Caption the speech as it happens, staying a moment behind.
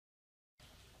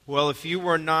Well, if you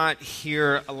were not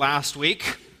here last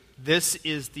week, this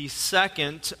is the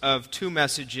second of two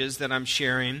messages that I'm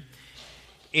sharing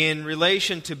in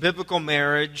relation to biblical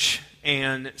marriage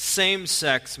and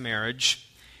same-sex marriage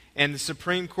and the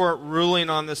Supreme Court ruling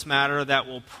on this matter that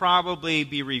will probably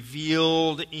be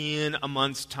revealed in a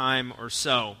month's time or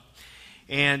so.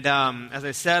 And as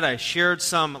I said, I shared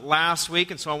some last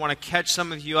week, and so I want to catch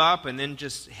some of you up and then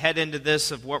just head into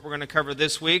this of what we're going to cover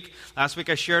this week. Last week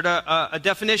I shared a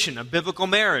definition of biblical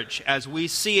marriage as we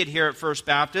see it here at First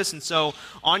Baptist. And so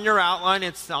on your outline,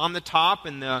 it's on the top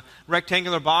in the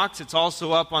rectangular box. It's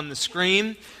also up on the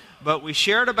screen. But we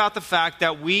shared about the fact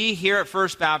that we here at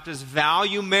First Baptist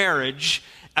value marriage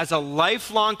as a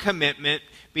lifelong commitment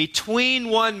between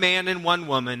one man and one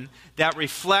woman that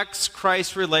reflects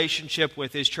Christ's relationship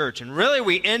with his church. And really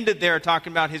we ended there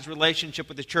talking about his relationship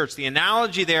with the church. The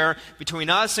analogy there between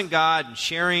us and God and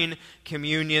sharing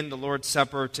communion, the Lord's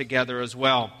Supper together as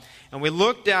well. And we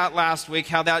looked at last week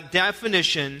how that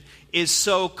definition is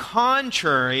so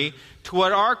contrary to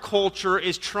what our culture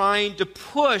is trying to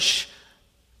push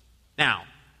now.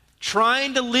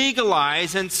 Trying to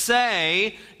legalize and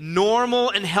say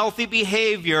normal and healthy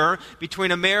behavior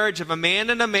between a marriage of a man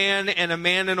and a man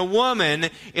and a woman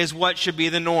is what should be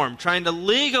the norm. Trying to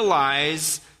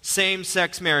legalize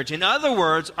same-sex marriage. In other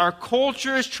words, our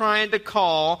culture is trying to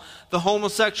call the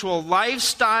homosexual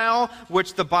lifestyle,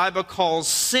 which the Bible calls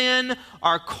sin,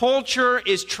 our culture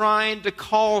is trying to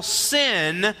call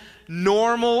sin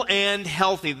normal and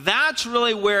healthy. That's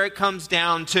really where it comes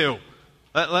down to.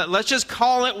 Let's just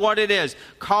call it what it is.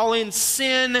 Calling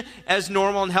sin as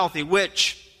normal and healthy,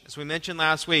 which, as we mentioned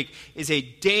last week, is a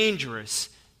dangerous,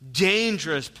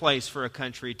 dangerous place for a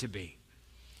country to be.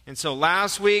 And so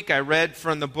last week I read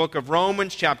from the book of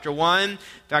Romans chapter 1. In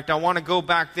fact, I want to go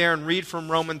back there and read from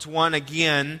Romans 1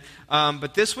 again.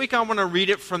 But this week I want to read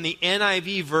it from the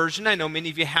NIV version. I know many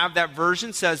of you have that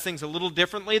version. It says things a little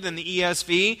differently than the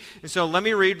ESV. And so let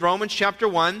me read Romans chapter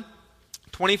 1,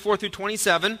 24 through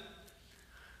 27.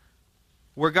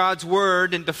 Where God's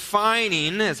Word, in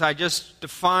defining, as I just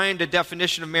defined a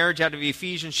definition of marriage out of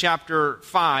Ephesians chapter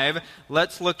 5,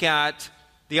 let's look at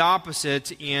the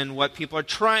opposite in what people are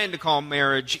trying to call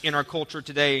marriage in our culture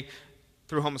today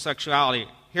through homosexuality.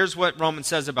 Here's what Romans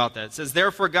says about that. It says,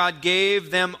 "Therefore God gave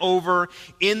them over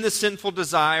in the sinful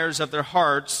desires of their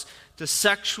hearts to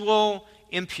sexual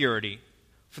impurity,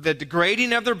 for the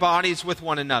degrading of their bodies with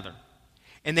one another.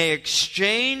 And they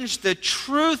exchanged the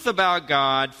truth about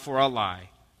God for a lie,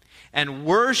 and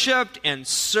worshipped and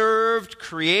served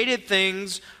created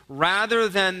things rather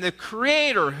than the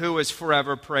Creator, who is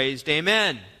forever praised.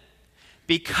 Amen.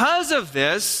 Because of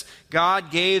this, God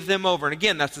gave them over." And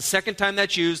again, that's the second time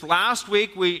that's used. Last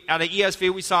week, out of ESV,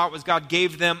 we saw it was God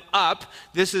gave them up.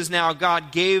 This is now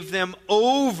God gave them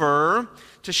over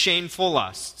to shameful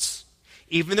lusts.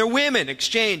 Even their women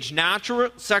exchanged natural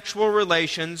sexual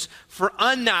relations for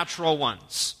unnatural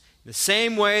ones. The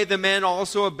same way, the men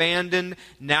also abandoned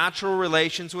natural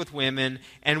relations with women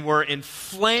and were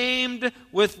inflamed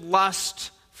with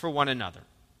lust for one another.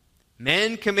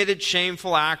 Men committed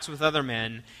shameful acts with other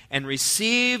men and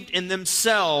received in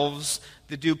themselves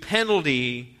the due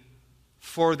penalty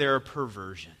for their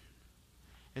perversion.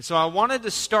 And so I wanted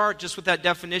to start just with that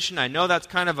definition. I know that's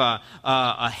kind of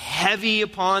a heavy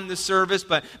upon the service,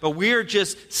 but we're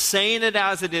just saying it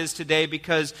as it is today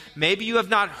because maybe you have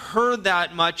not heard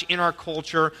that much in our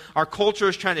culture. Our culture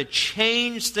is trying to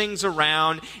change things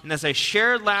around. And as I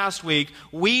shared last week,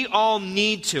 we all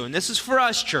need to, and this is for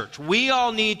us, church, we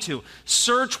all need to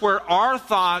search where our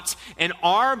thoughts and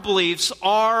our beliefs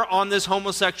are on this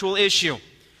homosexual issue.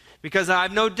 Because I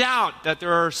have no doubt that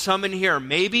there are some in here,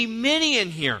 maybe many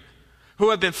in here, who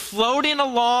have been floating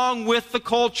along with the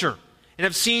culture and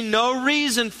have seen no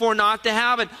reason for not to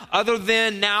have it other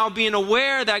than now being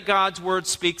aware that God's Word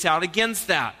speaks out against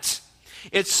that.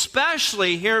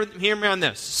 Especially, hear me on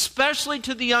this, especially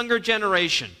to the younger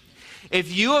generation.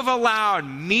 If you have allowed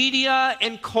media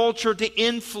and culture to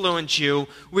influence you,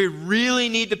 we really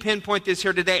need to pinpoint this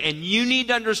here today. And you need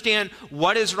to understand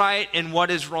what is right and what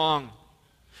is wrong.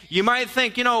 You might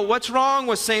think, what's wrong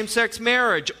with same-sex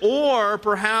marriage? Or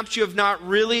perhaps you have not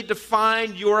really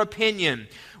defined your opinion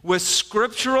with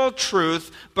scriptural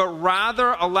truth, but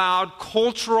rather allowed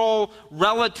cultural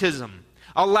relativism,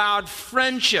 allowed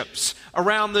friendships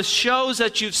around the shows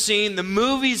that you've seen, the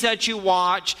movies that you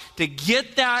watch, to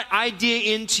get that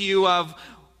idea into you of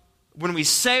when we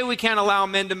say we can't allow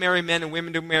men to marry men and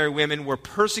women to marry women, we're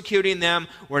persecuting them.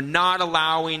 We're not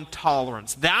allowing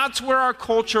tolerance. That's where our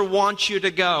culture wants you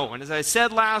to go. And as I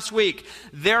said last week,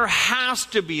 there has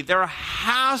to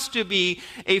be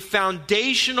a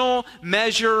foundational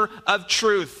measure of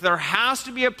truth. There has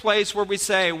to be a place where we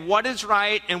say what is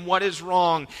right and what is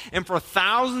wrong. And for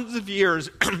thousands of years,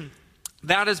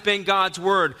 that has been God's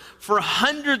word. For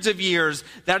hundreds of years,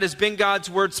 that has been God's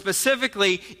word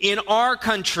specifically in our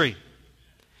country.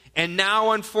 And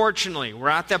now, unfortunately, we're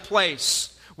at that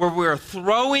place where we're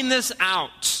throwing this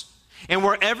out. And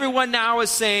where everyone now is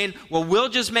saying, well, we'll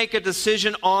just make a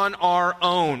decision on our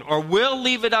own. Or we'll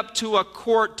leave it up to a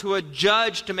court, to a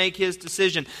judge to make his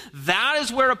decision. That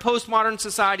is where a postmodern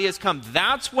society has come.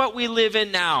 That's what we live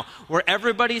in now. Where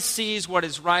everybody sees what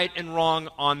is right and wrong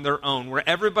on their own. Where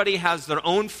everybody has their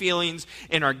own feelings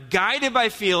and are guided by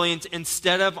feelings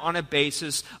instead of on a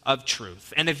basis of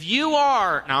truth. And if you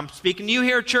are, and I'm speaking to you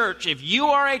here, church, if you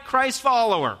are a Christ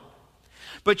follower,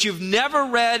 but you've never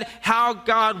read how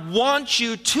God wants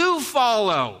you to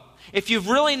follow, if you've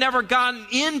really never gotten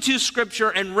into Scripture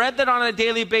and read that on a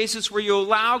daily basis where you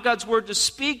allow God's Word to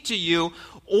speak to you,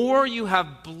 or you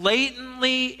have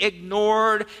blatantly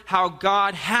ignored how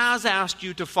God has asked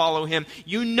you to follow Him,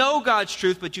 you know God's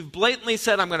truth, but you've blatantly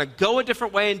said, I'm going to go a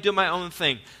different way and do my own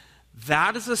thing.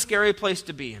 That is a scary place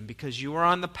to be in because you are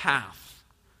on the path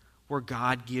where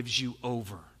God gives you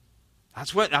over.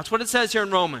 That's what it says here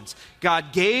in Romans.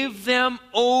 God gave them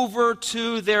over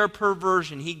to their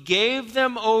perversion. He gave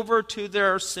them over to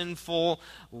their sinful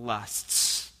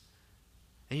lusts.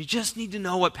 And you just need to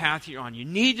know what path you're on. You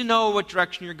need to know what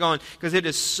direction you're going, because it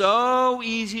is so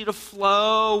easy to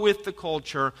flow with the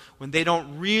culture when they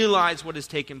don't realize what is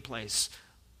taking place.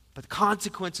 But the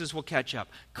consequences will catch up.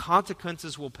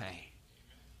 Consequences will pay.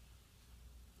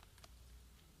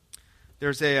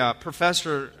 There's a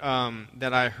professor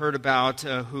that I heard about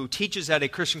who teaches at a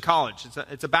Christian college.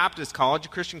 It's a Baptist college, a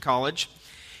Christian college.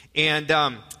 And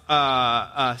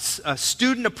a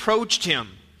student approached him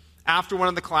after one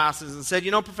of the classes and said,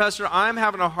 Professor, I'm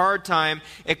having a hard time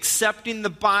accepting the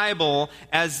Bible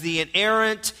as the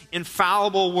inerrant,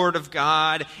 infallible Word of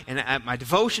God. And my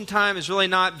devotion time has really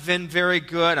not been very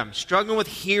good. I'm struggling with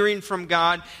hearing from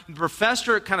God. And the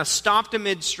professor kind of stopped him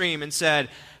midstream and said,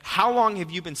 how long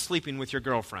have you been sleeping with your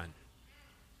girlfriend?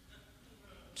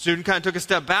 Student kind of took a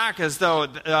step back as though,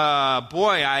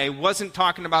 boy, I wasn't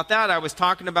talking about that. I was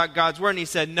talking about God's Word. And he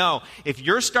said, no, if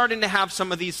you're starting to have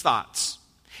some of these thoughts,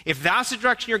 if that's the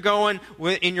direction you're going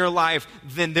in your life,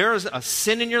 then there's a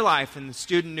sin in your life. And the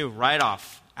student knew right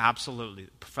off, absolutely.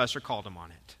 The professor called him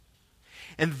on it.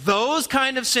 And those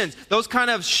kind of sins, those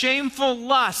kind of shameful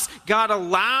lusts, God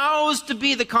allows to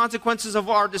be the consequences of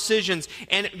our decisions.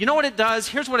 And you know what it does?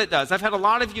 Here's what it does. I've had a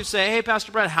lot of you say, hey,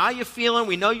 Pastor Brett, how you feeling?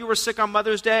 We know you were sick on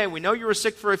Mother's Day. We know you were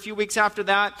sick for a few weeks after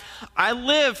that. I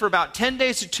lived for about 10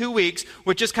 days to 2 weeks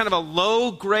with just kind of a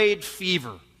low-grade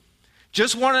fever.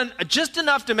 Just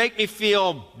enough to make me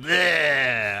feel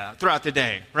bleh throughout the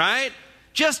day, right?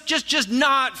 Just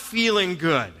not feeling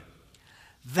good.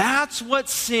 That's what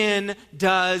sin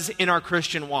does in our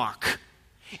Christian walk.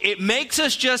 It makes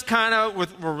us just kind of,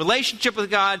 with a relationship with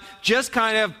God, just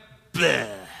kind of bleh.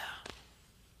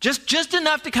 Just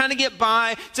enough to kind of get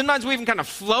by. Sometimes we even kind of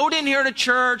float in here to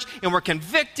church and we're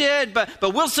convicted, but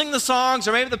we'll sing the songs,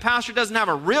 or maybe the pastor doesn't have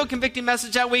a real convicting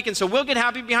message that week, and so we'll get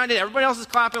happy behind it. Everybody else is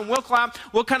clapping, we'll clap.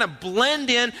 We'll kind of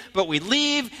blend in, but we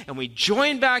leave and we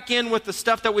join back in with the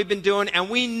stuff that we've been doing, and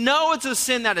we know it's a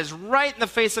sin that is right in the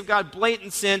face of God,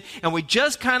 blatant sin, and we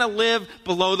just kind of live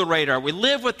below the radar. We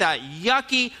live with that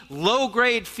yucky,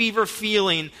 low-grade fever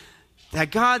feeling that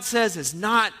God says is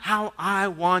not how I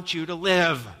want you to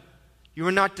live. You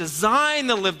are not designed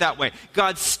to live that way.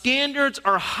 God's standards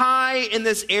are high in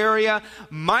this area.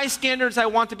 My standards I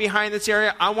want to be high in this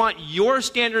area. I want your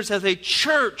standards as a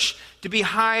church to be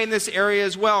high in this area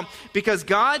as well. Because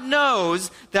God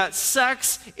knows that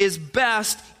sex is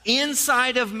best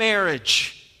inside of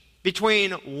marriage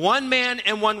between one man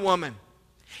and one woman.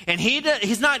 And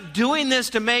he's not doing this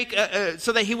to make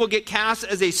so that he will get cast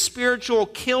as a spiritual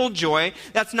killjoy.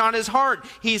 That's not his heart.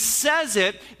 He says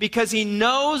it because he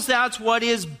knows that's what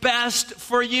is best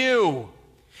for you.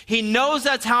 He knows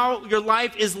that's how your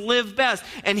life is lived best.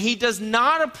 And he does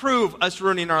not approve us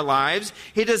ruining our lives.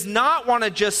 He does not want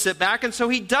to just sit back. And so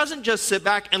he doesn't just sit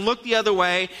back and look the other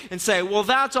way and say, well,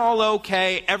 that's all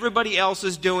okay. Everybody else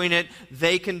is doing it.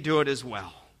 They can do it as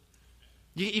well.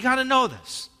 You got to know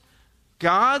this.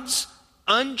 God's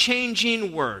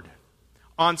unchanging word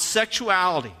on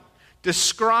sexuality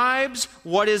describes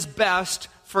what is best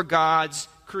for God's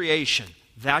creation.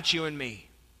 That's you and me.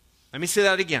 Let me say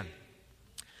that again.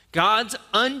 God's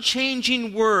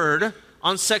unchanging word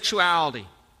on sexuality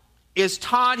is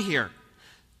taught here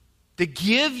to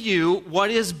give you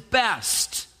what is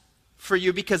best for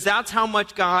you, because that's how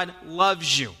much God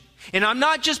loves you. And I'm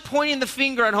not just pointing the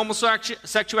finger at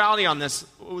homosexuality on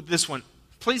this one.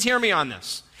 Please hear me on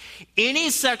this. Any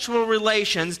sexual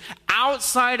relations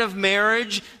outside of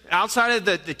marriage, outside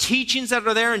of the teachings that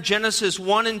are there in Genesis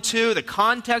 1 and 2, the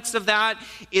context of that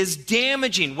is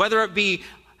damaging, whether it be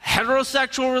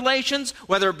heterosexual relations,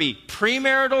 whether it be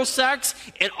premarital sex.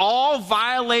 It all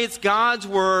violates God's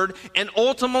word and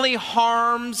ultimately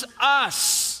harms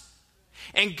us.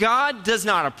 And God does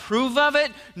not approve of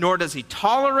it, nor does he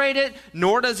tolerate it,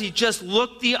 nor does he just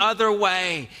look the other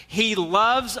way. He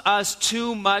loves us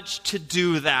too much to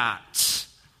do that.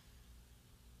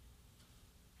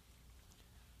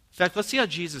 In fact, let's see how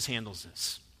Jesus handles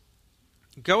this.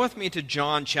 Go with me to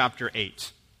John chapter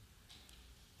 8.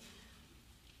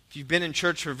 If you've been in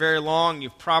church for very long,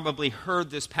 you've probably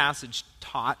heard this passage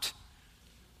taught.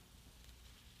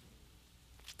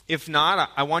 If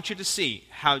not, I want you to see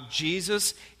how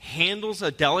Jesus handles a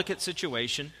delicate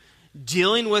situation,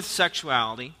 dealing with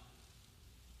sexuality,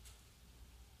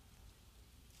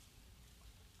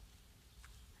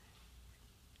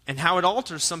 and how it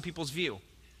alters some people's view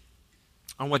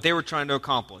on what they were trying to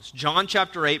accomplish. John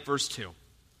chapter 8, verse 2. It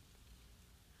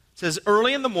says,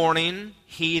 "Early in the morning,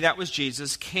 he," that was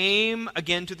Jesus, "came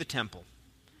again to the temple.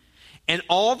 And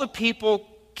all the people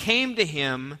came to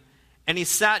him, and he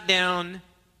sat down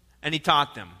and he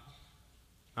taught them."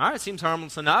 All right, it seems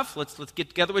harmless enough. Let's get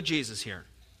together with Jesus here.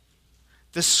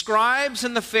 "The scribes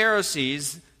and the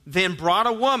Pharisees then brought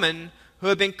a woman who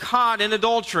had been caught in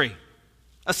adultery,"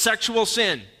 a sexual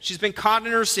sin. She's been caught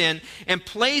in her sin, "and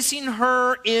placing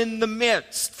her in the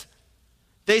midst,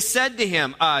 they said to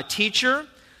him, 'Teacher,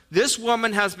 this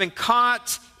woman has been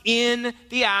caught in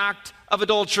the act of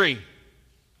adultery.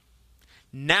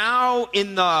 Now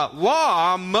in the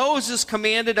law, Moses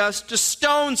commanded us to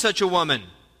stone such a woman.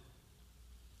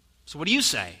 So what do you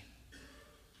say?'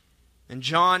 And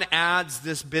John adds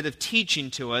this bit of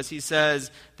teaching to us. He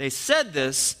says, they said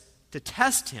this to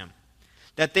test him,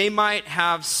 that they might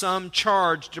have some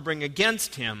charge to bring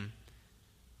against him.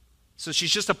 So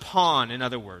she's just a pawn, in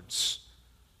other words.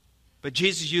 But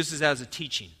Jesus uses that as a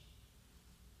teaching.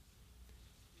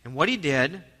 And what he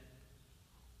did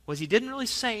was he didn't really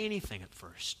say anything at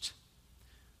first.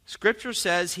 Scripture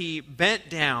says he bent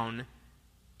down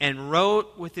and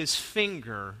wrote with his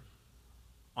finger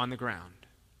on the ground.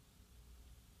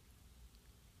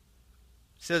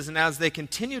 It says, and as they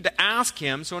continued to ask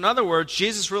him, so in other words,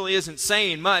 Jesus really isn't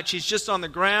saying much. He's just on the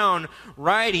ground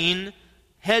writing,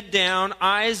 head down,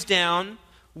 eyes down.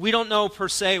 We don't know per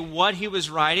se what he was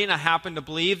writing. I happen to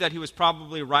believe that he was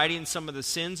probably writing some of the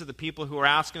sins of the people who were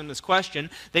asking him this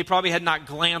question. They probably had not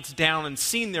glanced down and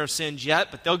seen their sins yet,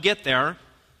 but they'll get there. It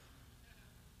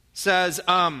says,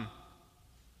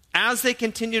 as they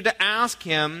continued to ask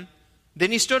him,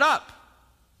 then he stood up.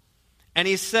 And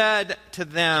he said to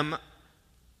them,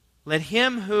 let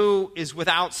him who is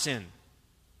without sin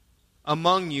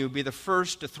among you be the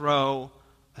first to throw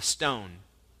a stone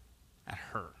at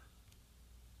her.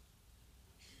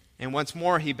 And once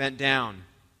more he bent down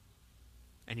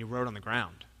and he wrote on the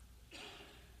ground.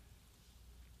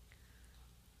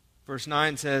 Verse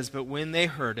 9 says, but when they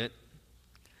heard it,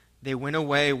 they went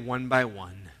away one by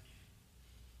one,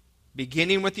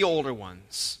 beginning with the older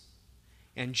ones.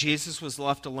 And Jesus was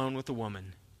left alone with the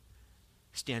woman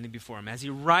standing before him. As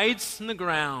he writes in the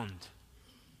ground,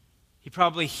 he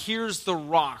probably hears the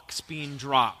rocks being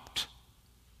dropped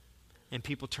and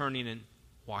people turning and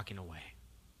walking away.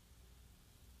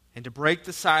 And to break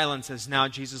the silence, as now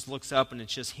Jesus looks up and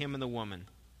it's just him and the woman,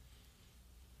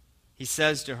 he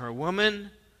says to her,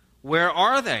 woman, where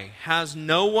are they? Has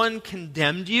no one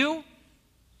condemned you?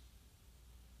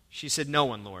 She said, no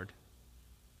one, Lord.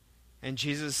 And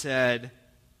Jesus said,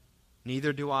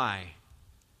 neither do I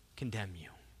condemn you.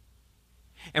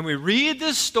 And we read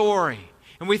this story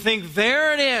and we think,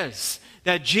 there it is,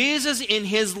 that Jesus in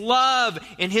his love,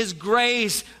 in his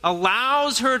grace,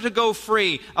 allows her to go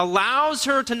free, allows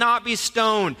her to not be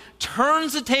stoned,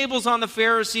 turns the tables on the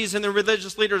Pharisees and the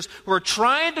religious leaders who are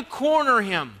trying to corner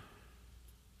him.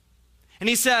 And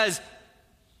he says,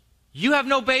 you have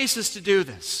no basis to do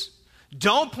this.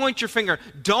 Don't point your finger.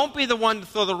 Don't be the one to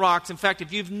throw the rocks. In fact,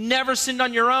 if you've never sinned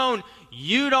on your own,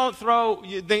 you don't throw,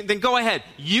 then go ahead.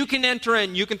 You can enter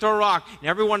in, you can throw a rock. And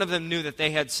every one of them knew that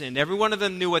they had sinned. Every one of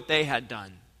them knew what they had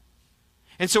done.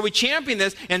 And so we champion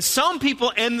this, and some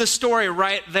people end the story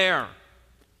right there.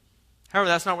 However,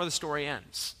 that's not where the story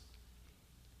ends.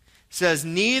 says,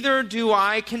 neither do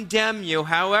I condemn you.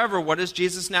 However, what does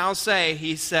Jesus now say?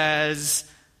 He says,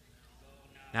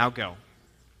 now go.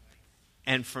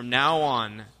 And from now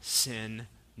on, sin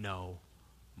no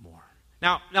more.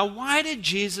 Now, why did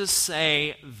Jesus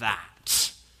say that?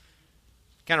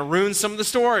 Kind of ruins some of the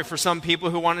story for some people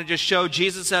who want to just show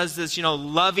Jesus as this,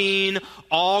 loving,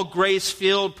 all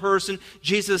grace-filled person.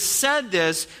 Jesus said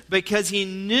this because he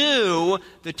knew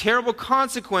the terrible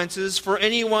consequences for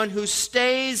anyone who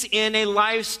stays in a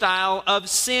lifestyle of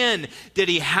sin. Did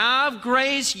he have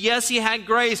grace? Yes, he had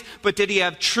grace. But did he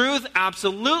have truth?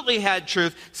 Absolutely had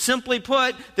truth. Simply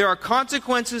put, there are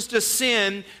consequences to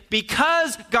sin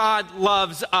because God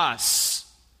loves us.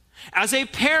 As a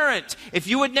parent, if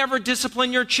you would never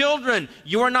discipline your children,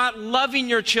 you are not loving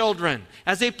your children.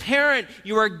 As a parent,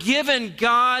 you are given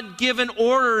God-given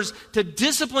orders to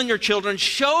discipline your children,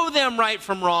 show them right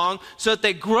from wrong, so that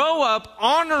they grow up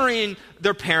honoring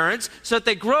their parents, so that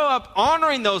they grow up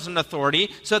honoring those in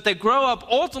authority, so that they grow up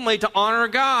ultimately to honor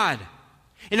God.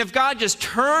 And if God just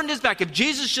turned his back, if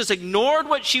Jesus just ignored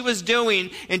what she was doing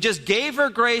and just gave her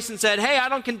grace and said, hey, I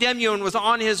don't condemn you, and was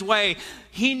on his way,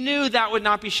 he knew that would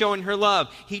not be showing her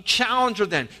love. He challenged her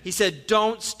then. He said,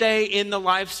 don't stay in the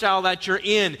lifestyle that you're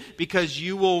in, because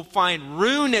you will find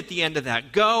ruin at the end of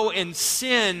that. Go and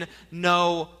sin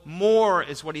no more,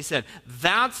 is what he said.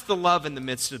 That's the love in the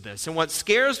midst of this. And what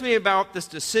scares me about this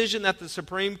decision that the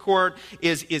Supreme Court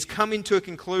is coming to a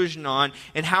conclusion on,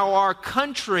 and how our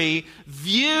country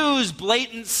views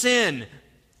blatant sin,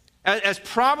 as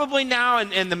probably now,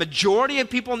 and the majority of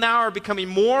people now are becoming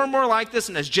more and more like this,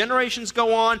 and as generations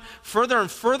go on, further and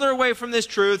further away from this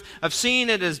truth of seeing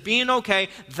it as being okay,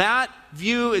 that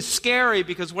view is scary,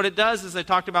 because what it does, as I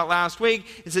talked about last week,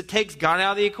 is it takes God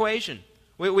out of the equation.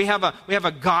 We have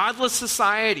a godless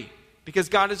society, because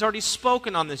God has already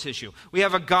spoken on this issue. We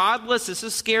have a godless, this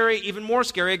is scary, even more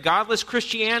scary, a godless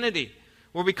Christianity,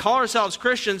 where we call ourselves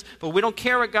Christians, but we don't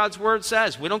care what God's Word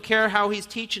says. We don't care how He's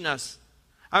teaching us.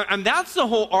 And that's the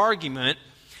whole argument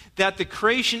that the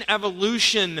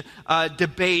creation-evolution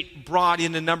debate brought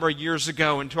in a number of years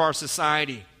ago into our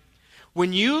society.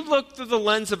 When you look through the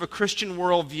lens of a Christian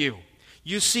worldview,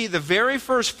 you see the very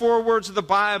first 4 words of the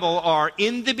Bible are,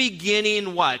 in the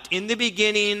beginning what? In the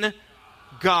beginning,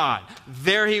 God.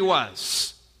 There He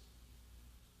was.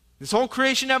 This whole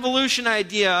creation-evolution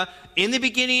idea, in the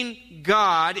beginning,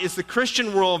 God, is the Christian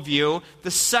worldview.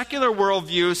 The secular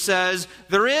worldview says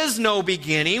there is no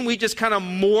beginning. We just kind of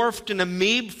morphed an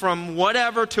amoeba from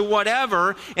whatever to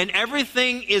whatever, and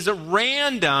everything is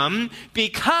random,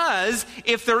 because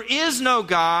if there is no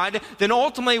God, then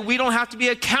ultimately we don't have to be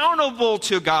accountable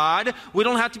to God. We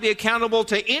don't have to be accountable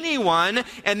to anyone,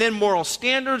 and then moral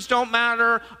standards don't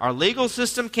matter. Our legal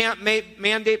system can't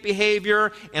mandate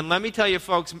behavior, and let me tell you,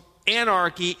 folks,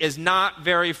 anarchy is not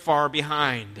very far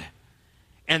behind.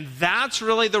 And that's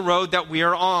really the road that we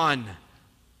are on.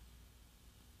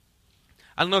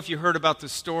 I don't know if you heard about the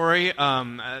story. It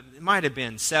might have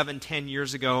been 7-10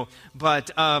 years ago,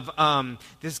 but of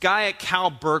this guy at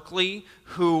Cal Berkeley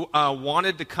who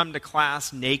wanted to come to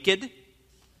class naked.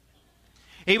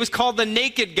 He was called the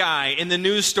naked guy in the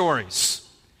news stories.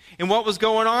 And what was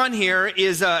going on here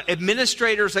is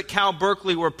administrators at Cal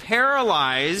Berkeley were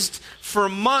paralyzed for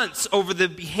months over the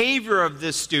behavior of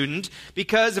this student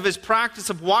because of his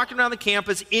practice of walking around the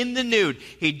campus in the nude.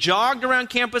 He jogged around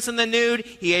campus in the nude.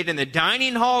 He ate in the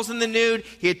dining halls in the nude.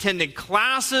 He attended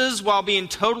classes while being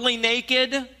totally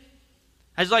naked. I'd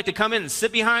just like to come in and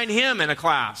sit behind him in a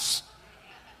class.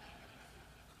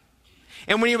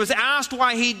 And when he was asked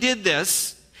why he did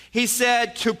this, he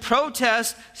said, to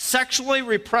protest sexually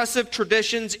repressive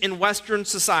traditions in Western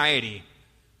society.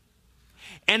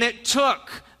 And it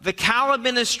took the Cal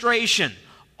administration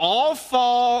all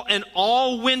fall and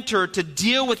all winter to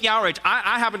deal with the outrage.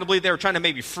 I happen to believe they were trying to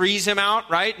maybe freeze him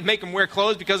out, right? And make him wear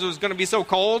clothes because it was going to be so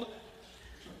cold.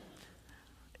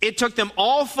 It took them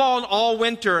all fall and all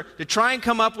winter to try and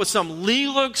come up with some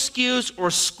legal excuse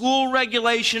or school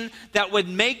regulation that would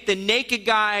make the naked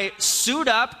guy suit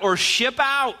up or ship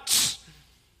out.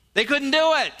 They couldn't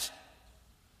do it.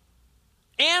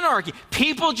 Anarchy.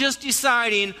 People just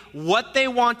deciding what they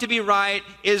want to be right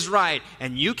is right.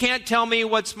 And you can't tell me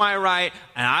what's my right,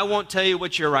 and I won't tell you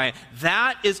what's your right.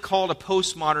 That is called a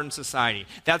postmodern society.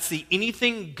 That's the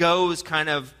anything goes kind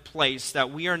of place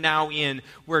that we are now in,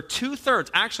 where two-thirds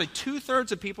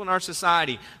of people in our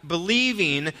society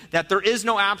believing that there is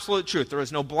no absolute truth. There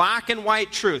is no black and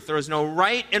white truth. There is no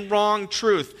right and wrong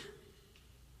truth.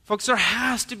 Folks, there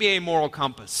has to be a moral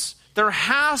compass There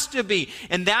has to be.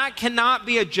 And that cannot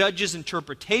be a judge's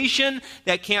interpretation.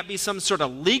 That can't be some sort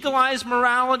of legalized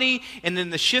morality. And in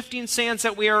the shifting sands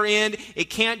that we are in, it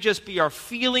can't just be our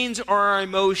feelings or our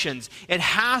emotions. It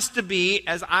has to be,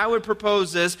 as I would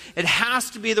propose this, it has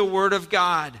to be the Word of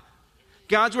God.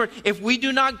 God's Word. If we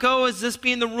do not go as this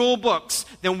being the rule books,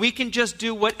 then we can just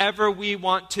do whatever we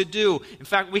want to do. In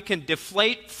fact, we can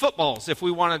deflate footballs if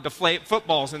we want to deflate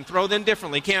footballs and throw them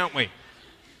differently, can't we?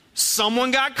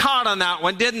 Someone got caught on that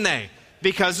one, didn't they?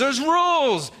 Because there's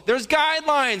rules, there's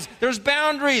guidelines, there's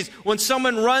boundaries. When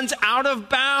someone runs out of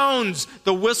bounds,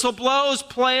 the whistle blows,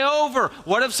 play over.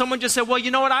 What if someone just said, well,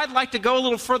 you know what, I'd like to go a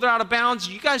little further out of bounds.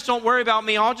 You guys don't worry about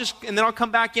me, and then I'll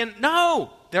come back in.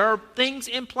 No, there are things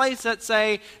in place that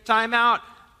say, time out,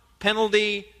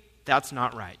 penalty, that's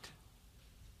not right.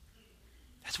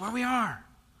 That's where we are.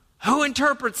 Who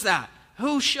interprets that?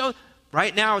 Who shows?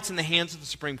 Right now, it's in the hands of the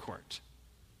Supreme Court.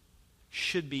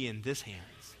 Should be in this hands.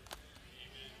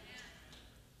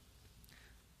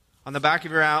 On the back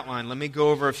of your outline, let me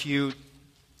go over a few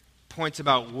points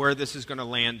about where this is going to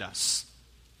land us.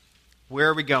 Where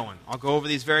are we going? I'll go over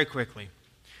these very quickly.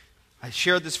 I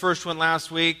shared this first one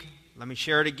last week. Let me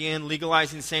share it again.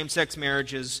 Legalizing same-sex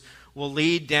marriages will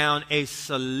lead down a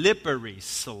slippery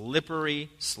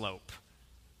slope.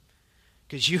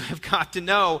 Because you have got to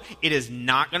know it is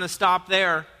not going to stop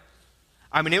there.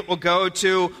 I mean, it will go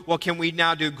to, well, can we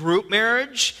now do group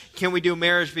marriage? Can we do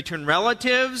marriage between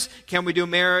relatives? Can we do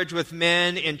marriage with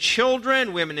men and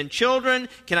children, women and children?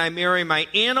 Can I marry my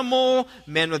animal,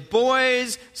 men with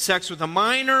boys, sex with a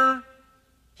minor?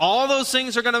 All those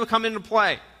things are going to come into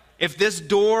play if this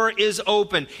door is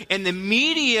open. And the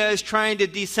media is trying to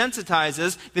desensitize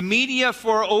us. The media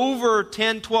for over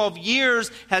 10, 12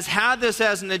 years has had this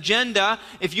as an agenda.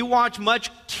 If you watch much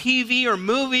TV or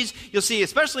movies, you'll see,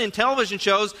 especially in television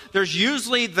shows, there's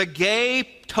usually the gay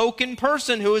token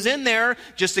person who is in there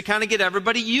just to kind of get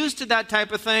everybody used to that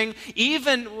type of thing.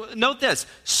 Even, note this,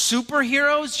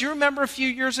 superheroes. Do you remember a few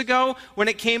years ago when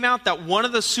it came out that one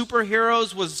of the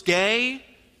superheroes was gay?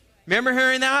 Remember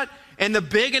hearing that? And the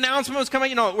big announcement was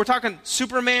coming, we're talking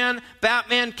Superman,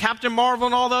 Batman, Captain Marvel,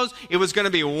 and all those. It was going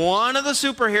to be one of the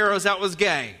superheroes that was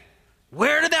gay.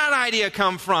 Where did that idea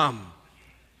come from?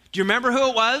 Do you remember who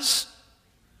it was?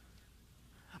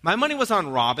 My money was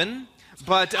on Robin,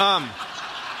 but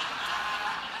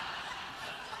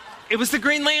it was the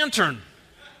Green Lantern.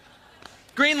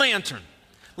 Green Lantern.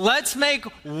 Let's make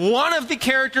one of the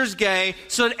characters gay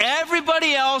so that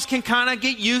everybody else can kind of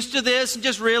get used to this and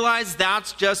just realize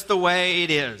that's just the way it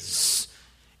is.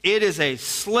 It is a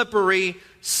slippery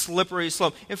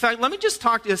slope. In fact, let me just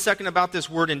talk to you a second about this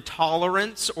word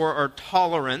intolerance or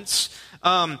tolerance,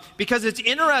 because it's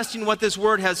interesting what this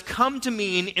word has come to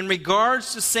mean in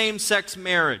regards to same-sex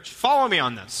marriage. Follow me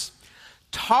on this.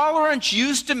 Tolerance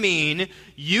used to mean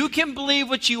you can believe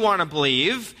what you want to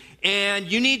believe,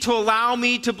 and you need to allow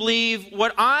me to believe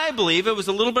what I believe. It was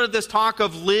a little bit of this talk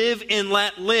of live and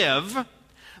let live.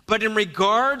 But in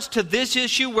regards to this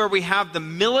issue where we have the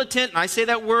militant, and I say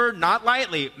that word not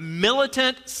lightly,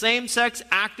 militant same-sex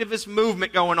activist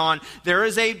movement going on, there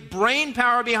is a brain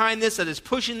power behind this that is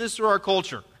pushing this through our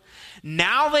culture.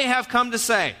 Now they have come to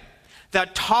say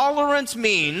that tolerance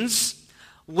means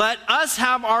let us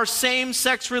have our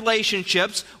same-sex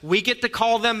relationships. We get to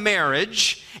call them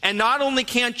marriage. And not only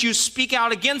can't you speak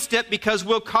out against it because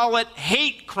we'll call it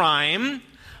hate crime,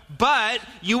 but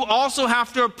you also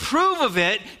have to approve of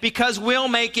it because we'll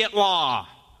make it law.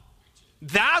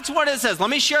 That's what it says. Let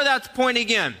me share that point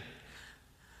again.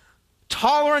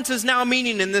 Tolerance is now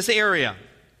meaning in this area.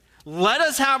 Let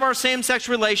us have our same-sex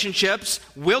relationships.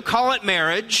 We'll call it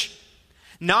marriage.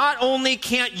 Not only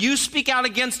can't you speak out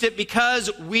against it because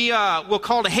we'll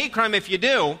call it a hate crime if you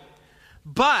do,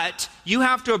 but you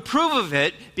have to approve of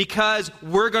it because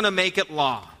we're going to make it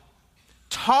law.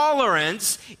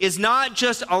 Tolerance is not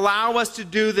just allow us to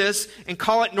do this and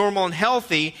call it normal and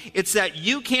healthy. It's that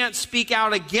you can't speak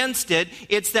out against it.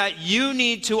 It's that you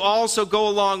need to also go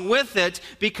along with it,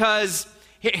 because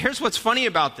here's what's funny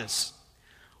about this.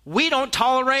 We don't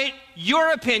tolerate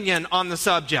your opinion on the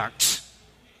subject.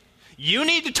 You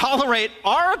need to tolerate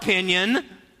our opinion,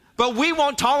 but we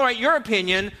won't tolerate your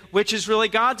opinion, which is really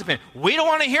God's opinion. We don't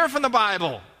want to hear from the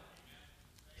Bible.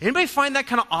 Anybody find that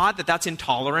kind of odd that that's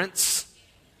intolerance?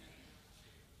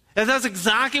 That that's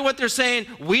exactly what they're saying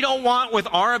we don't want with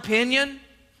our opinion?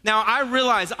 Now, I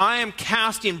realize I am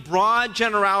casting broad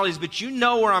generalities, but you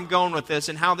know where I'm going with this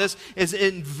and how this has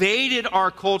invaded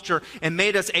our culture and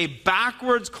made us a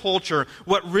backwards culture.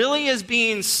 What really is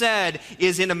being said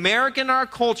is in America, in our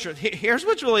culture, here's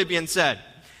what's really being said.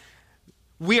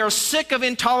 We are sick of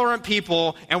intolerant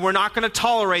people, and we're not going to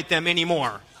tolerate them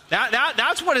anymore.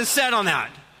 That's what is said on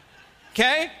that.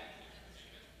 Okay?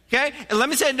 Okay? And let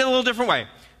me say it in a little different way.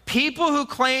 People who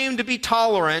claim to be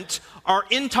tolerant are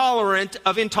intolerant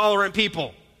of intolerant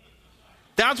people.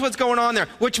 That's what's going on there,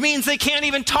 which means they can't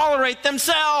even tolerate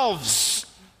themselves.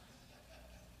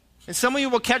 And some of you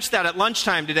will catch that at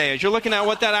lunchtime today as you're looking at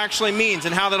what that actually means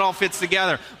and how that all fits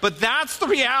together. But that's the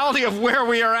reality of where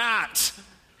we are at.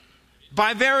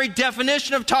 By very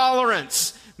definition of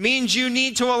tolerance, means you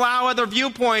need to allow other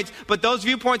viewpoints, but those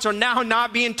viewpoints are now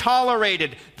not being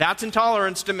tolerated. That's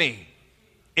intolerance to me.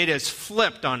 It is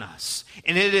flipped on us,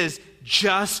 and it is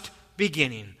just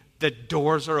beginning. The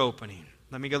doors are opening.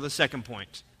 Let me go to the second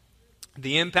point.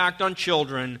 The impact on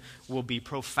children will be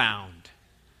profound.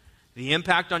 The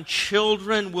impact on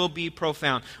children will be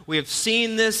profound. We have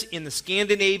seen this in the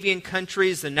Scandinavian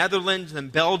countries, the Netherlands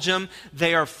and Belgium.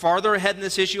 They are farther ahead in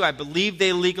this issue. I believe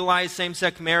they legalized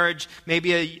same-sex marriage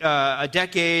maybe a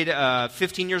decade,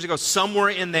 15 years ago, somewhere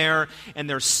in there. And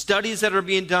there are studies that are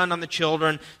being done on the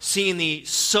children, seeing the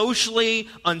socially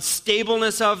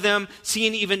unstableness of them,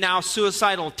 seeing even now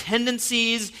suicidal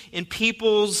tendencies in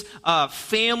people's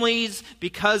families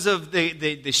because of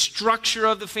the structure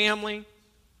of the family.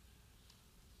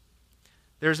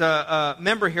 There's a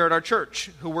member here at our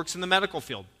church who works in the medical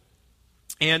field.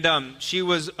 And she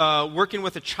was working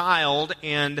with a child,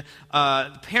 and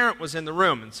the parent was in the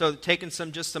room. And so taking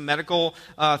some medical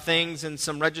things and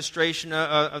some registration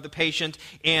of the patient.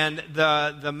 And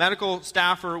the medical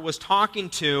staffer was talking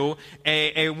to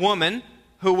a woman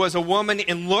who was a woman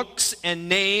in looks and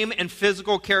name and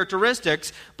physical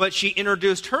characteristics, but she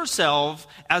introduced herself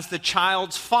as the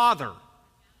child's father.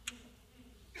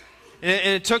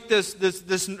 And it took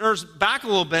this nurse back a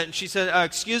little bit, and she said,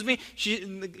 excuse me?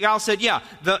 The gal said, yeah,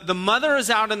 the mother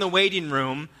is out in the waiting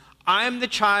room. I'm the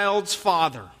child's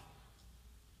father.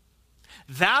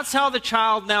 That's how the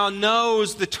child now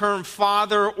knows the term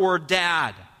father or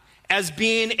dad, as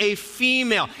being a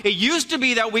female. It used to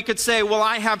be that we could say, well,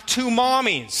 I have two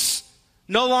mommies.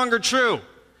 No longer true.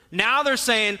 Now they're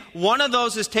saying one of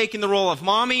those is taking the role of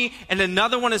mommy, and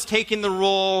another one is taking the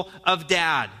role of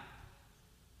dad.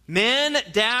 Men,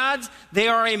 dads, they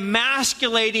are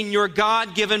emasculating your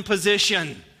God-given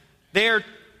position. They are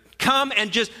come and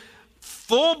just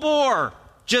full bore,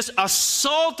 just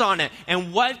assault on it.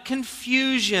 And what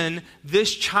confusion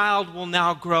this child will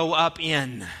now grow up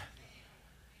in.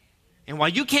 And while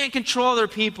you can't control other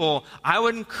people, I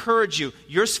would encourage you,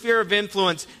 your sphere of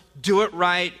influence, do it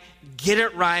right, get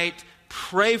it right,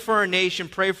 pray for our nation,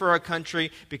 pray for our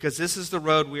country, because this is the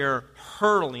road we are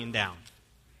hurtling down.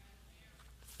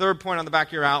 Third point on the back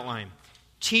of your outline.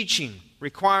 Teaching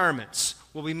requirements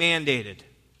will be mandated.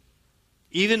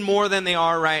 Even more than they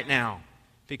are right now.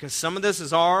 Because some of this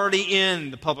is already in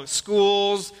the public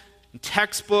schools,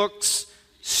 textbooks,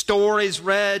 stories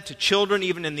read to children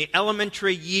even in the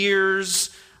elementary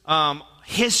years,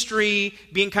 history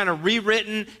being kind of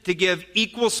rewritten to give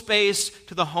equal space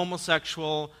to the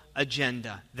homosexual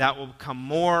agenda. That will come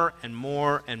more and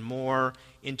more and more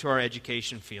into our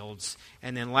education fields.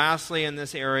 And then lastly in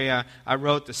this area, I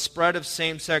wrote the spread of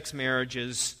same-sex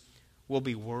marriages will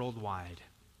be worldwide.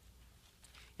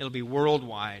 It'll be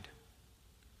worldwide.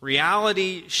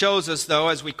 Reality shows us, though,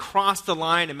 as we crossed the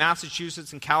line in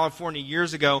Massachusetts and California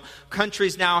years ago,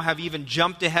 countries now have even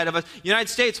jumped ahead of us. The United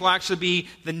States will actually be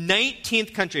the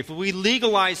 19th country. If we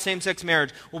legalize same-sex marriage,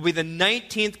 we'll be the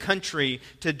 19th country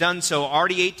to have done so.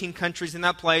 Already 18 countries in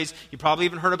that place. You probably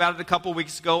even heard about it a couple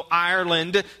weeks ago.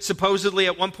 Ireland, supposedly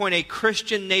at one point a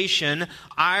Christian nation,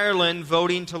 Ireland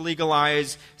voting to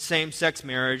legalize same-sex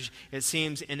marriage. It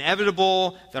seems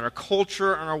inevitable that our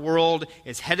culture and our world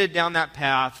is headed down that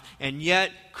path. And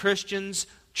yet, Christians,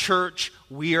 church,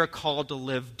 we are called to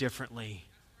live differently.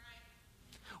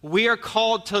 We are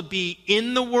called to be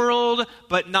in the world,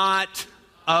 but not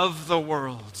of the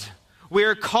world. We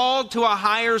are called to a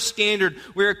higher standard.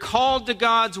 We are called to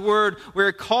God's word. We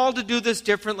are called to do this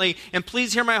differently. And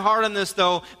please hear my heart on this,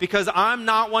 though, because I'm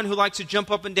not one who likes to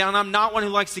jump up and down. I'm not one who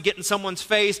likes to get in someone's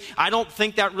face. I don't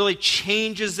think that really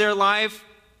changes their life.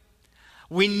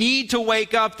 We need to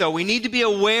wake up, though. We need to be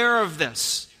aware of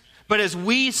this. But as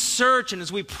we search and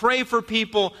as we pray for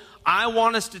people, I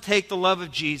want us to take the love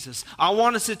of Jesus. I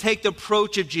want us to take the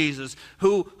approach of Jesus,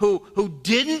 who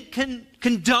didn't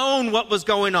condone what was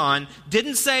going on,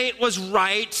 didn't say it was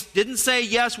right, didn't say,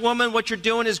 yes, woman, what you're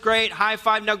doing is great, high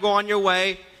five, now go on your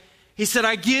way. He said,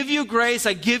 I give you grace,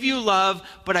 I give you love,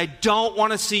 but I don't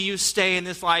want to see you stay in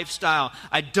this lifestyle.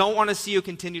 I don't want to see you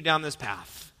continue down this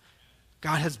path.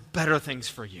 God has better things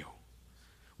for you.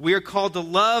 We are called to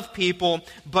love people,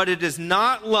 but it is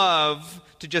not love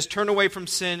to just turn away from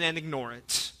sin and ignore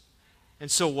it.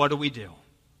 And so what do we do?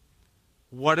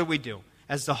 What do we do?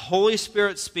 As the Holy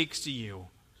Spirit speaks to you,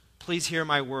 please hear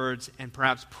my words and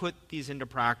perhaps put these into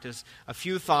practice. A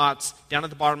few thoughts down at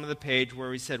the bottom of the page where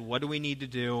we said, what do we need to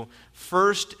do?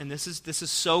 First, and this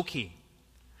is so key,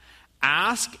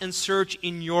 ask and search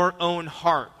in your own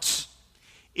heart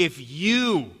if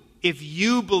you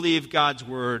believe God's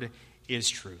word is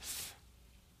truth.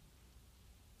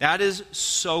 That is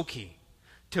so key,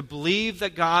 to believe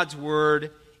that God's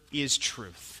word is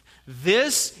truth.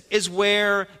 This is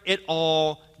where it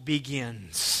all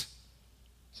begins.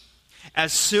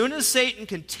 As soon as Satan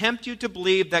can tempt you to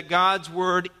believe that God's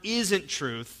word isn't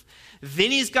truth,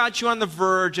 then he's got you on the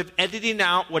verge of editing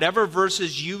out whatever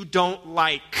verses you don't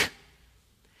like.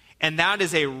 And that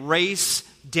is a race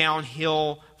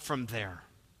downhill from there.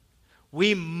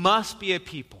 We must be a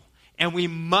people, and we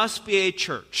must be a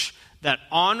church that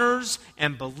honors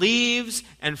and believes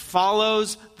and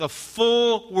follows the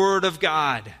full Word of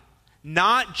God,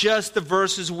 not just the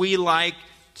verses we like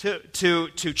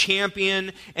to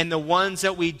champion and the ones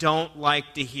that we don't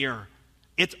like to hear.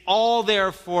 It's all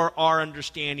there for our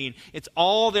understanding. It's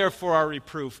all there for our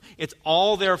reproof. It's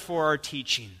all there for our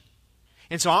teaching.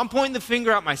 And so I'm pointing the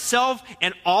finger at myself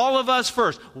and all of us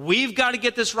first. We've got to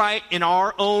get this right in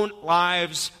our own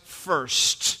lives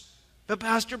first. But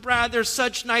Pastor Brad, they're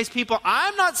such nice people.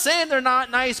 I'm not saying they're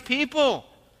not nice people.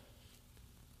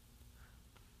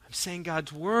 I'm saying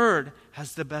God's word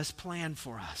has the best plan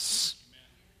for us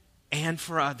and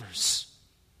for others.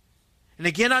 And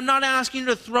again, I'm not asking you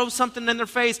to throw something in their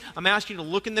face. I'm asking you to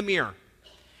look in the mirror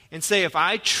and say, if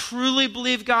I truly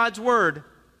believe God's word,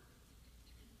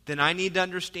 then I need to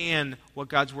understand what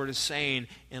God's word is saying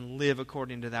and live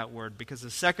according to that word. Because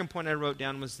the second point I wrote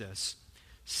down was this: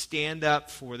 stand up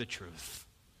for the truth.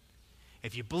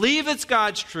 If you believe it's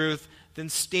God's truth, then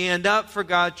stand up for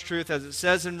God's truth. As it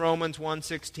says in Romans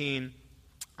 1:16,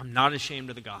 I'm not ashamed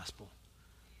of the gospel.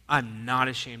 I'm not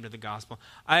ashamed of the gospel.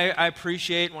 I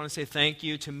appreciate and want to say thank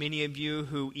you to many of you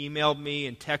who emailed me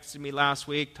and texted me last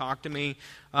week, talked to me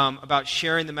about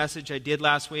sharing the message I did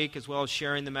last week, as well as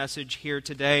sharing the message here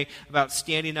today about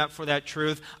standing up for that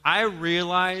truth. I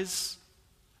realize,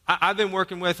 I've been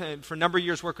working with, for a number of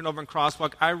years working over in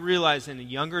Crosswalk, I realize in a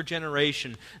younger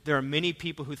generation, there are many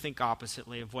people who think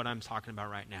oppositely of what I'm talking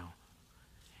about right now.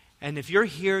 And if you're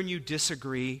here and you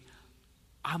disagree,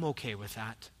 I'm okay with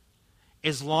that.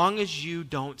 As long as you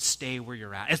don't stay where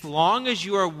you're at, as long as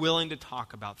you are willing to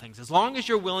talk about things, as long as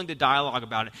you're willing to dialogue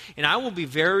about it, and I will be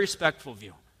very respectful of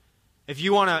you. If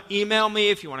you want to email me,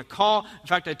 if you want to call. In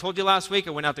fact, I told you last week, I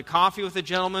went out to coffee with a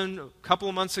gentleman a couple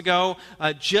of months ago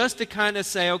just to kind of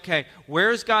say, okay,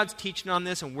 where's God's teaching on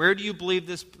this and where do you believe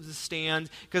this stands?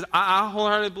 Because I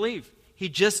wholeheartedly believe he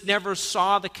just never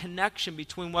saw the connection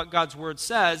between what God's word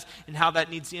says and how that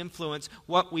needs to influence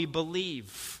what we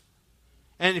believe.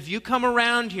 And if you come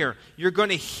around here, you're going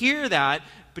to hear that,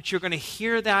 but you're going to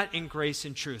hear that in grace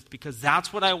and truth, because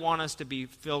that's what I want us to be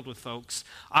filled with, folks.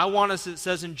 I want us, it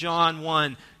says in John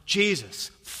 1, Jesus,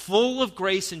 full of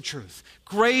grace and truth.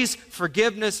 Grace,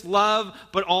 forgiveness, love,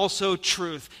 but also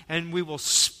truth. And we will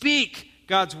speak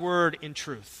God's word in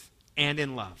truth and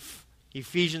in love.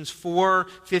 Ephesians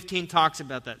 4:15 talks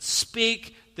about that.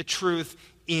 Speak the truth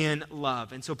in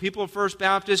love. And so people of First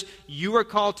Baptist, you are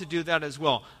called to do that as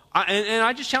well. And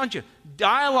I just challenge you,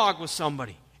 dialogue with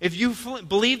somebody. If you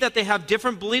believe that they have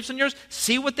different beliefs than yours,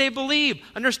 see what they believe.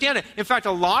 Understand it. In fact,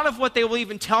 a lot of what they will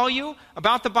even tell you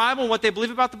about the Bible and what they believe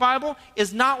about the Bible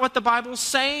is not what the Bible's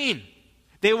saying.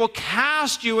 They will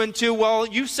cast you into, well,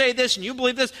 you say this and you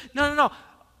believe this. No.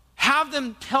 Have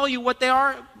them tell you what they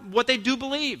are, what they do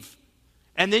believe.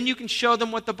 And then you can show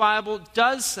them what the Bible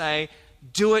does say.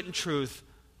 Do it in truth.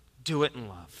 Do it in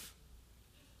love.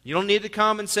 You don't need to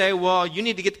come and say, well, you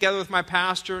need to get together with my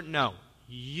pastor. No.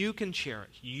 You can share it.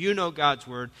 You know God's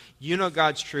word. You know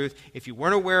God's truth. If you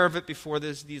weren't aware of it before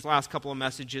these last couple of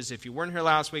messages, if you weren't here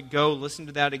last week, go listen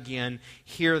to that again.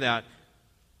 Hear that.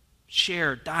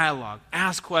 Share, dialogue,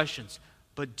 ask questions,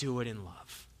 but do it in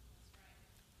love.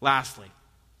 Lastly,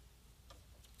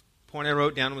 the point I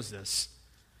wrote down was this: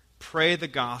 pray the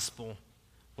gospel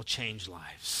will change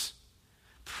lives.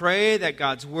 Pray that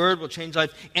God's word will change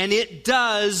lives, and it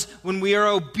does when we are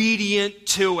obedient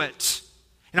to it.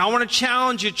 And I want to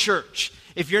challenge you, church.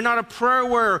 If you're not a prayer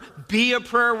warrior, be a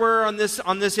prayer warrior on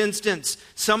this instance.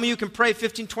 Some of you can pray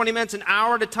 15, 20 minutes, an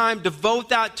hour at a time. Devote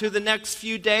that to the next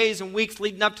few days and weeks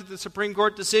leading up to the Supreme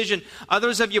Court decision.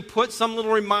 Others of you put some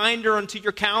little reminder onto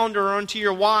your calendar or onto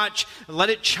your watch. Let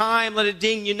it chime, let it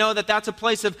ding. You know that that's a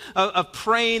place of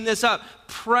praying this up.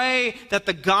 Pray that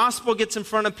the gospel gets in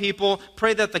front of people.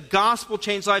 Pray that the gospel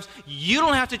changes lives. You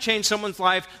don't have to change someone's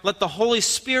life. Let the Holy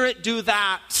Spirit do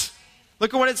that.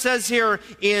 Look at what it says here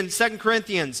in 2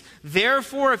 Corinthians.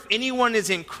 Therefore, if anyone is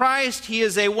in Christ, he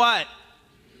is a what?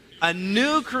 A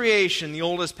new creation. The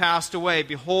old has passed away.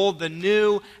 Behold, the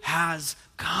new has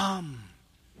come.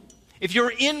 If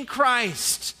you're in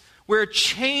Christ, we're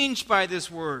changed by this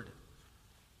word.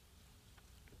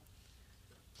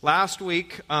 Last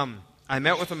week, I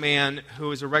met with a man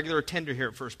who is a regular attender here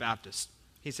at First Baptist.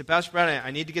 He said, Pastor Brad,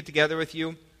 I need to get together with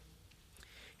you.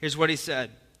 Here's what he said.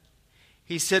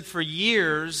 He said, for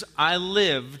years, I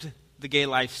lived the gay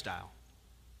lifestyle.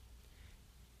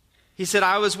 He said,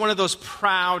 I was one of those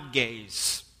proud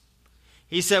gays.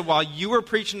 He said, while you were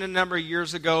preaching a number of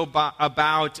years ago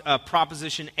about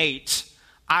Proposition 8,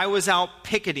 I was out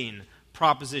picketing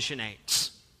Proposition 8.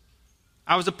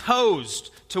 I was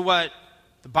opposed to what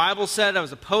the Bible said. I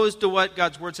was opposed to what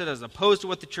God's Word said. I was opposed to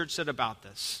what the church said about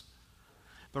this.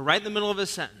 But right in the middle of his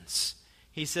sentence,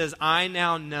 he says, I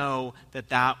now know that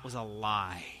that was a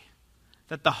lie.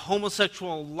 That the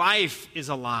homosexual life is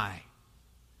a lie.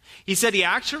 He said he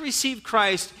actually received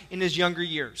Christ in his younger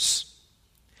years.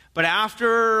 But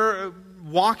after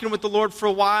walking with the Lord for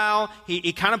a while,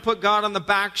 he kind of put God on the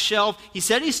back shelf. He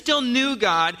said he still knew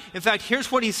God. In fact,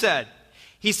 here's what he said.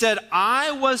 He said,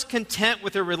 I was content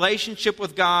with a relationship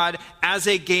with God as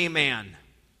a gay man.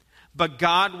 But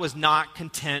God was not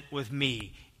content with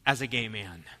me as a gay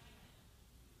man.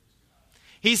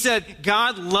 He said,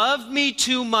 God loved me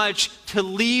too much to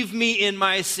leave me in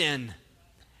my sin.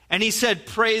 And he said,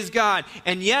 praise God.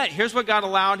 And yet, here's what God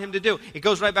allowed him to do. It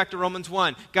goes right back to Romans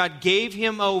 1. God gave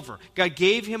him over. God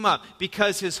gave him up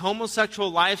because his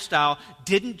homosexual lifestyle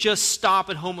didn't just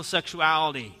stop at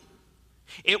homosexuality.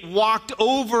 It walked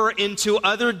over into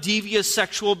other devious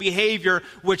sexual behavior,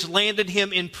 which landed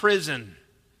him in prison.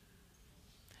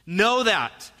 Know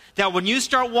that when you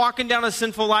start walking down a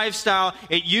sinful lifestyle,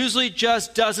 it usually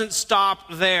just doesn't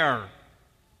stop there.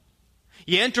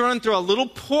 You enter in through a little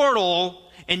portal,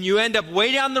 and you end up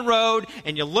way down the road,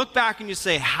 and you look back and you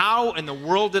say, how in the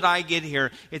world did I get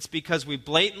here? It's because we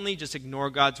blatantly just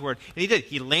ignore God's word. And he did.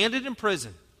 He landed in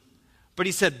prison. But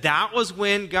he said, that was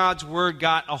when God's word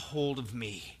got a hold of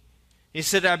me. He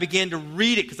said, I began to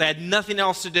read it because I had nothing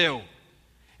else to do.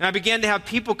 And I began to have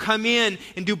people come in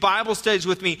and do Bible studies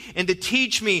with me and to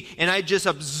teach me. And I just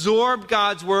absorbed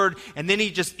God's word. And then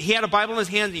he had a Bible in his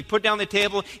hands and he put down the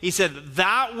table. He said,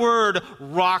 that word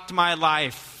rocked my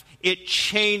life. It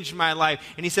changed my life.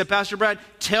 And he said, Pastor Brad,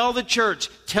 tell the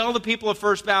church, tell the people of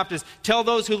First Baptist, tell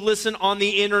those who listen on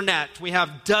the internet. We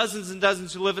have dozens and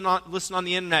dozens who listen on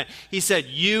the internet. He said,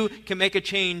 you can make a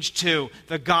change too.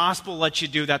 The gospel lets you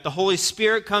do that. The Holy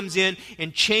Spirit comes in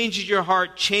and changes your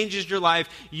heart, changes your life.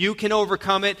 You can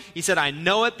overcome it. He said, I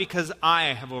know it because I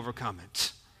have overcome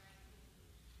it.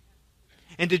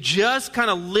 And to just kind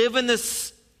of live in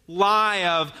this lie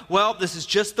of, well, this is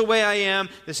just the way I am,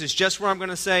 this is just where I'm going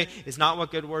to say, is not what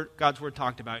God's word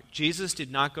talked about. Jesus did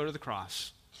not go to the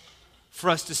cross for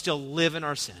us to still live in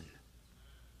our sin.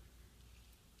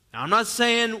 Now, I'm not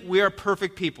saying we are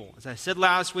perfect people. As I said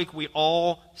last week, we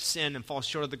all sin and fall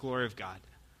short of the glory of God.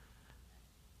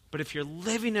 But if you're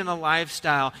living in a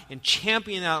lifestyle and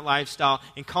championing that lifestyle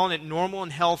and calling it normal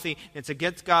and healthy, and it's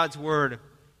against God's word,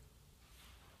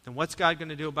 then what's God going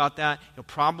to do about that? He'll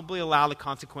probably allow the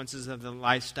consequences of the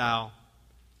lifestyle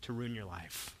to ruin your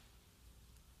life.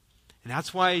 And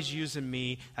that's why he's using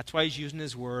me. That's why he's using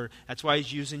his word. That's why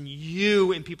he's using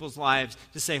you in people's lives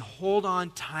to say, hold on,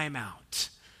 time out.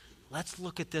 Let's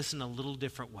look at this in a little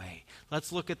different way.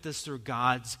 Let's look at this through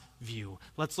God's view.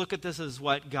 Let's look at this as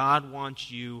what God wants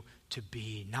you to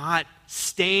be. Not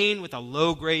staying with a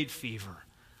low-grade fever,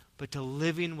 but to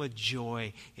living with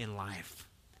joy in life.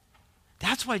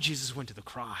 That's why Jesus went to the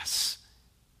cross.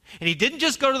 And he didn't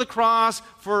just go to the cross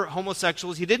for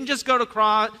homosexuals. He didn't just go to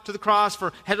the cross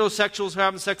for heterosexuals who are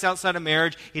having sex outside of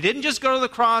marriage. He didn't just go to the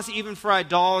cross even for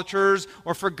idolaters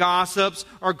or for gossips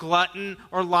or glutton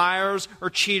or liars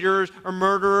or cheaters or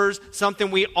murderers,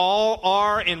 something we all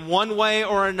are in one way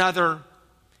or another.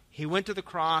 He went to the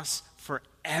cross for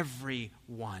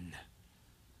everyone,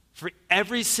 for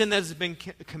every sin that has been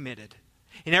committed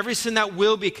and every sin that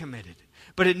will be committed.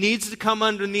 But it needs to come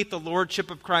underneath the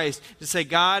lordship of Christ to say,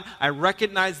 God, I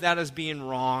recognize that as being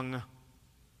wrong,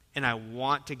 and I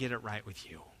want to get it right with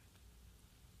you.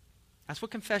 That's what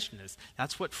confession is.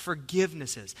 That's what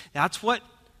forgiveness is. That's what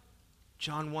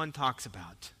John 1 talks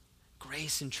about.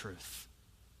 Grace and truth.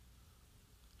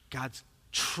 God's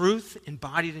truth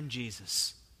embodied in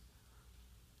Jesus.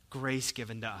 Grace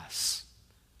given to us.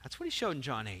 That's what he showed in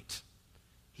John 8.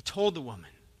 He told the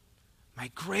woman, my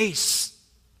grace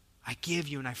I give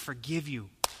you and I forgive you.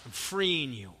 I'm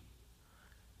freeing you.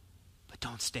 But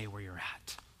don't stay where you're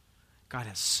at. God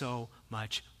has so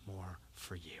much more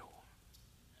for you.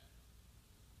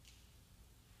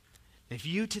 If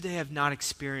you today have not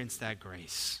experienced that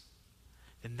grace,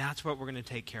 then that's what we're going to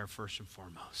take care of first and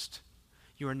foremost.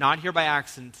 You are not here by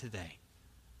accident today.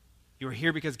 You are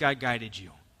here because God guided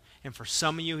you. And for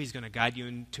some of you, he's going to guide you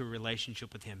into a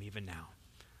relationship with him even now.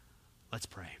 Let's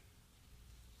pray.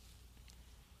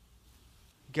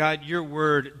 God, your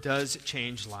word does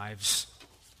change lives.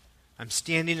 I'm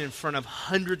standing in front of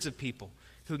hundreds of people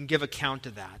who can give account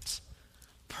of that.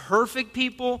 Perfect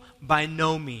people, by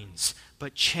no means,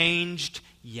 but changed,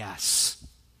 yes.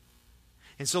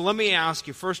 And so let me ask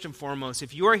you, first and foremost,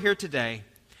 if you are here today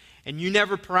and you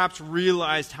never perhaps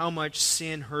realized how much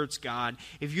sin hurts God,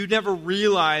 if you never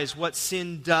realized what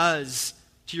sin does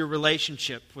to your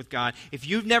relationship with God, if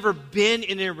you've never been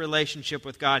in a relationship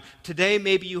with God, today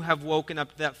maybe you have woken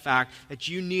up to that fact that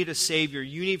you need a Savior,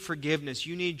 you need forgiveness,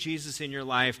 you need Jesus in your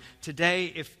life.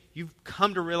 Today, if you've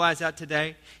come to realize that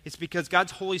today, it's because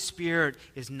God's Holy Spirit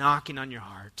is knocking on your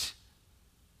heart.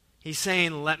 He's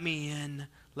saying, let me in.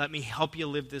 Let me help you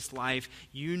live this life.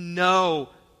 You know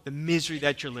the misery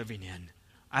that you're living in.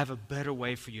 I have a better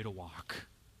way for you to walk.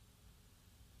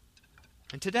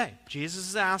 And today, Jesus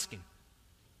is asking,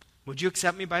 would you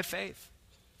accept me by faith?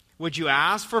 Would you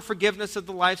ask for forgiveness of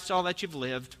the lifestyle that you've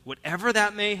lived, whatever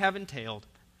that may have entailed?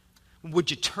 Would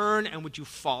you turn and would you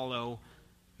follow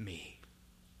me?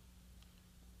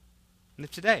 And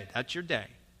if today, that's your day,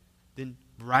 then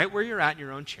right where you're at in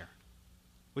your own chair,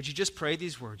 would you just pray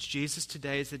these words? Jesus,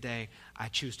 today is the day I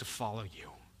choose to follow you.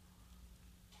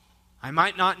 I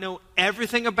might not know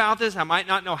everything about this. I might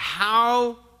not know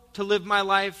how to live my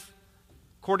life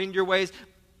according to your ways.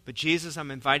 But Jesus,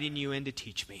 I'm inviting you in to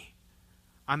teach me.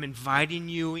 I'm inviting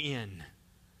you in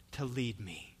to lead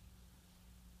me.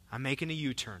 I'm making a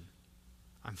U-turn.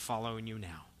 I'm following you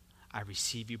now. I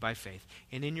receive you by faith.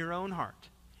 And in your own heart,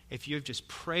 if you have just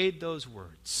prayed those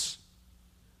words,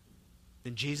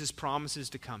 then Jesus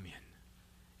promises to come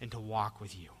in and to walk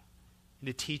with you and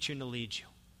to teach you and to lead you,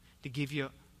 to give you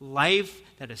life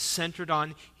that is centered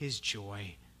on his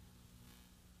joy.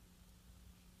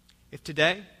 If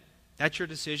today that's your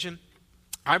decision,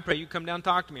 I pray you come down and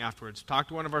talk to me afterwards. Talk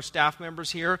to one of our staff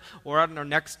members here or out in our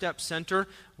Next Step Center.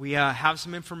 We have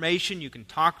some information. You can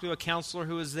talk to a counselor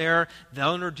who is there.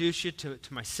 They'll introduce you to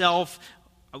myself.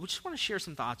 I just want to share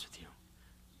some thoughts with you.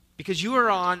 Because you are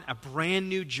on a brand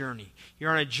new journey. You're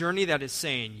on a journey that is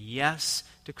saying yes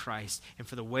to Christ and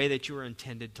for the way that you are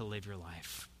intended to live your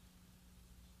life.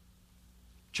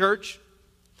 Church,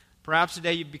 perhaps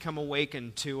today you've become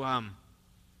awakened to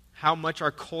how much our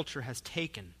culture has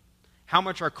taken, how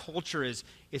much our culture is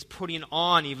putting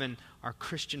on even our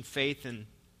Christian faith and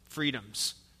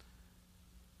freedoms.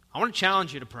 I want to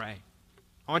challenge you to pray.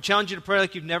 I want to challenge you to pray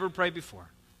like you've never prayed before.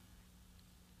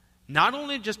 Not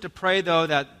only just to pray, though,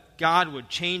 that God would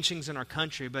change things in our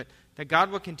country, but that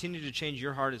God would continue to change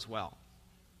your heart as well.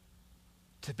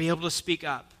 To be able to speak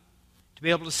up, to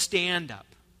be able to stand up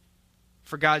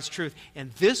for God's truth.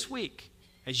 And this week,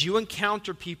 as you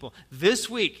encounter people, this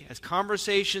week, as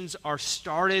conversations are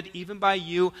started, even by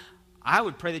you, I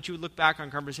would pray that you would look back on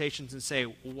conversations and say,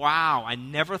 wow, I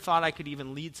never thought I could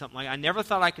even lead something like that. I never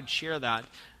thought I could share that.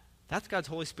 That's God's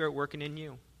Holy Spirit working in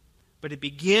you. But it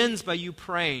begins by you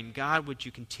praying, God, would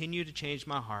you continue to change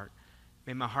my heart?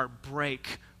 May my heart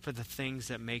break for the things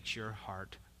that makes your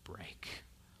heart break.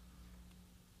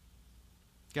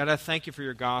 God, I thank you for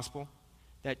your gospel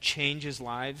that changes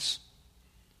lives.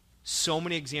 So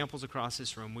many examples across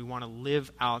this room. We want to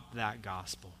live out that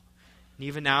gospel. And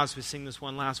even now, as we sing this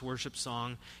one last worship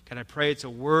song, God, I pray it's a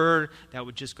word that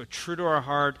would just go true to our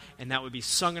heart and that would be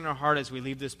sung in our heart as we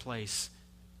leave this place.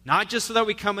 Not just so that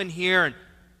we come in here and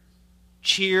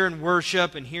cheer and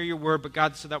worship and hear your word, but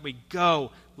God, so that we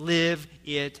go live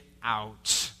it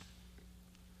out.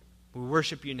 We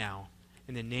worship you now.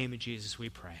 In the name of Jesus we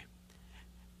pray.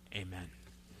 Amen.